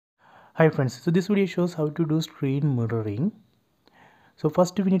Hi friends, so this video shows how to do screen mirroring. So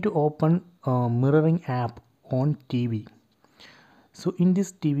first we need to open mirroring app on TV. So in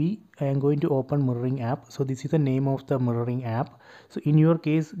this TV I am going to open mirroring app. So this is the name of the mirroring app. So in your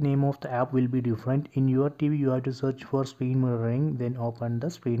case name of the app will be different. In your TV you have to search for screen mirroring, then open the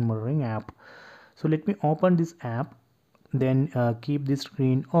screen mirroring app. So let me open this app, then keep this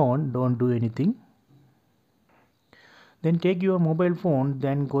screen on, don't do anything. Then take your mobile phone,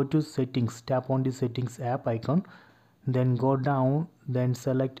 then go to settings, tap on the settings app icon, then go down, then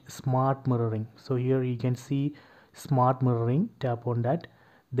select smart mirroring. So here you can see smart mirroring, tap on that,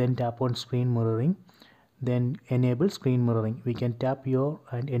 then tap on screen mirroring, then enable screen mirroring. We can tap here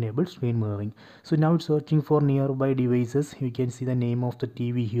and enable screen mirroring. So now it's searching for nearby devices. You can see the name of the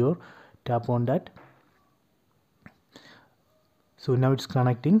TV here, tap on that. So now it's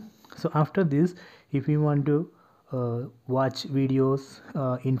connecting. So after this, if you want to watch videos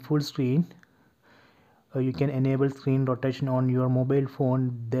in full screen, you can enable screen rotation on your mobile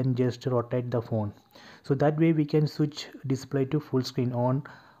phone, then just rotate the phone. So that way we can switch display to full screen on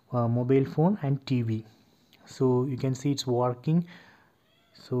mobile phone and TV. So you can see it's working.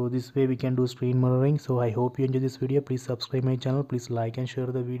 So this way we can do screen mirroring. So I hope you enjoy this video. Please subscribe my channel, please like and share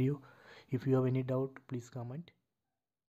the video. If you have any doubt, please comment.